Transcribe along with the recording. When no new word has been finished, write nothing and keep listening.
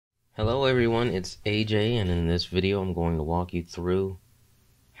Hello everyone, it's AJ, and in this video I'm going to walk you through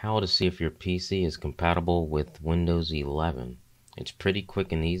how to see if your PC is compatible with Windows 11. It's pretty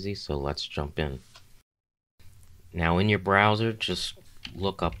quick and easy, so let's jump in. Now in your browser, just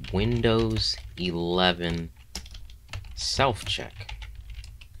look up Windows 11 Self-Check.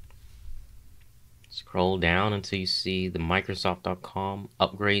 Scroll down until you see the Microsoft.com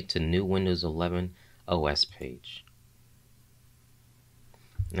upgrade to new Windows 11 OS page.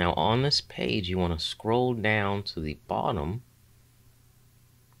 Now on this page, you want to scroll down to the bottom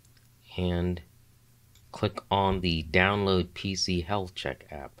and click on the Download PC Health Check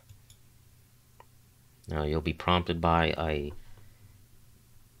app. Now you'll be prompted by a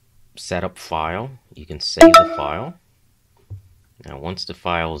setup file. You can save the file. Now once the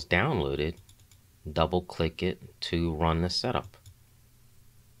file is downloaded, double click it to run the setup.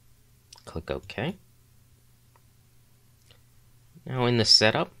 Click OK. Now in the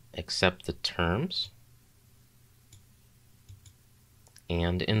setup, accept the terms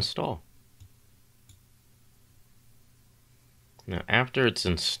and install. Now after it's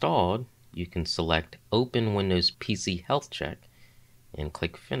installed, you can select Open Windows PC Health Check and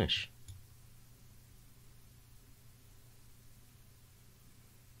click Finish.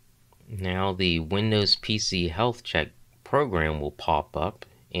 Now the Windows PC Health Check program will pop up,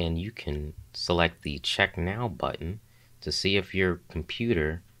 and you can select the Check Now button to see if your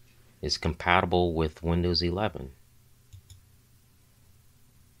computer is compatible with Windows 11.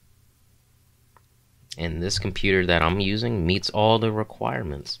 And this computer that I'm using meets all the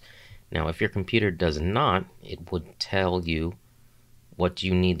requirements. Now if your computer does not, it would tell you what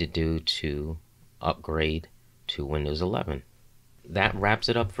you need to do to upgrade to Windows 11. That wraps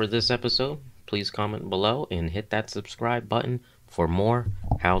it up for this episode. Please comment below and hit that subscribe button for more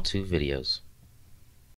how-to videos.